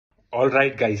All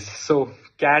right, guys. So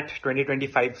CAT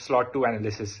 2025 slot 2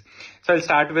 analysis. So I'll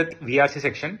start with VRC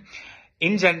section.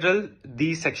 In general,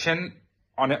 the section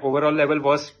on an overall level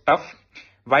was tough.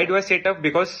 Why do I say tough?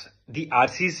 Because the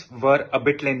RCs were a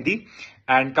bit lengthy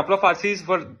and couple of RCs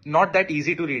were not that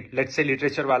easy to read. Let's say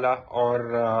literature wala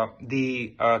or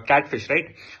the catfish,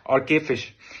 right? Or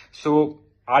cavefish. So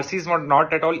RCs were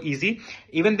not at all easy.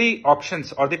 Even the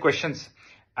options or the questions,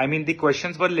 I mean, the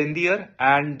questions were lengthier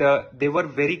and they were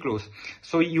very close.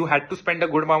 So you had to spend a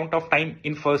good amount of time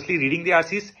in firstly reading the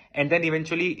RCs and then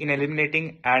eventually in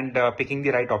eliminating and picking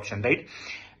the right option, right?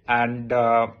 And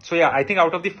so yeah, I think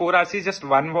out of the 4 RCs, just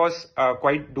one was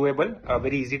quite doable,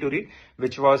 very easy to read,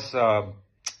 which was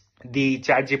the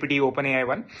ChatGPT OpenAI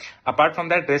one. Apart from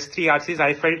that, rest 3 RCs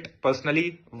I felt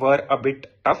personally were a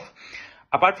bit tough.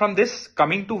 Apart from this,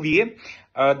 coming to VA,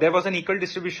 there was an equal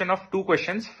distribution of 2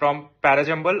 questions from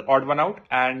parajumble, odd one out,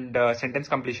 and sentence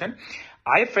completion.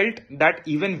 I felt that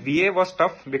even VA was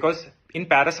tough because in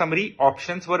para summary,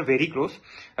 options were very close,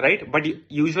 right? But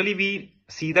usually we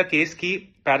see the case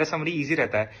ki para summary easy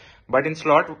rehta hai. But in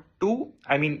slot 2,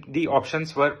 I mean, the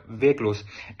options were way close.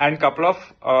 And couple of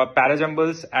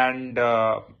parajumbles and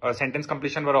sentence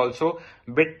completion were also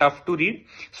a bit tough to read.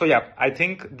 So yeah, I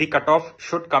think the cutoff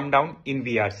should come down in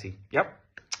VRC. Yep.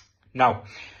 Now,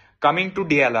 coming to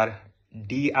DLR.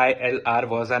 DILR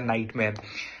was a nightmare.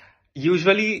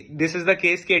 Usually, this is the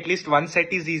case that at least one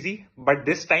set is easy. But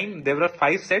this time, there were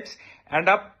 5 sets. And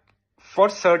up for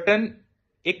certain,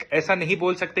 एक ऐसा नहीं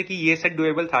बोल सकते कि ये set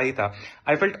doable था ही था.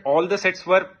 I felt all the sets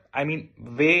were, I mean,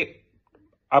 way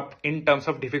up in terms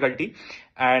of difficulty.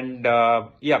 And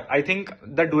yeah, I think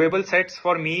the doable sets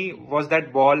for me was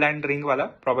that ball and ring wala,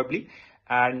 probably.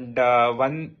 And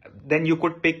then you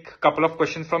could pick couple of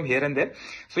questions from here and there.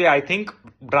 So yeah, I think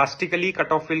drastically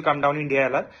cutoff will come down in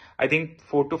DLR. I think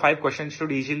 4 to 5 questions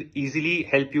should easily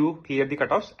help you clear the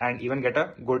cutoffs and even get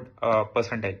a good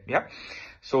percentile. Yeah.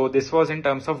 So this was in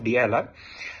terms of DLR.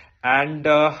 And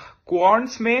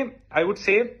quants mein, I would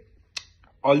say,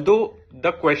 although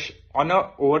the question on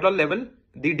a overall level,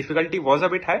 the difficulty was a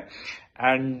bit high.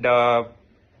 And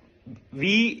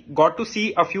we got to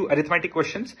see a few arithmetic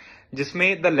questions,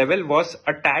 jisme the level was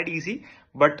a tad easy,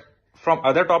 but from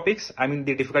other topics, I mean,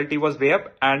 the difficulty was way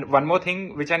up. And one more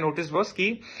thing which I noticed was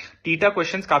ki theta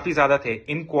questions काफी ज़्यादा थे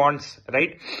in quants,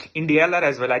 right? In DLR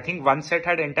as well. I think one set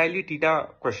had entirely theta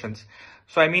questions.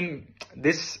 So, I mean,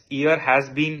 this year has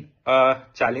been a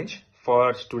challenge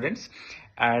for students.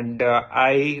 And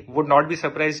I would not be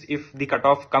surprised if the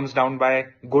cutoff comes down by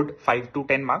good 5 to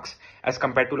 10 marks as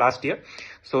compared to last year.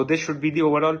 So this should be the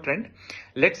overall trend.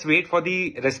 Let's wait for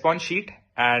the response sheet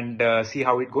and see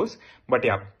how it goes. But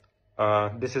yeah,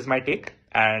 this is my take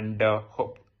and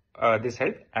hope this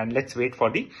helped. And let's wait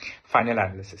for the final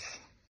analysis.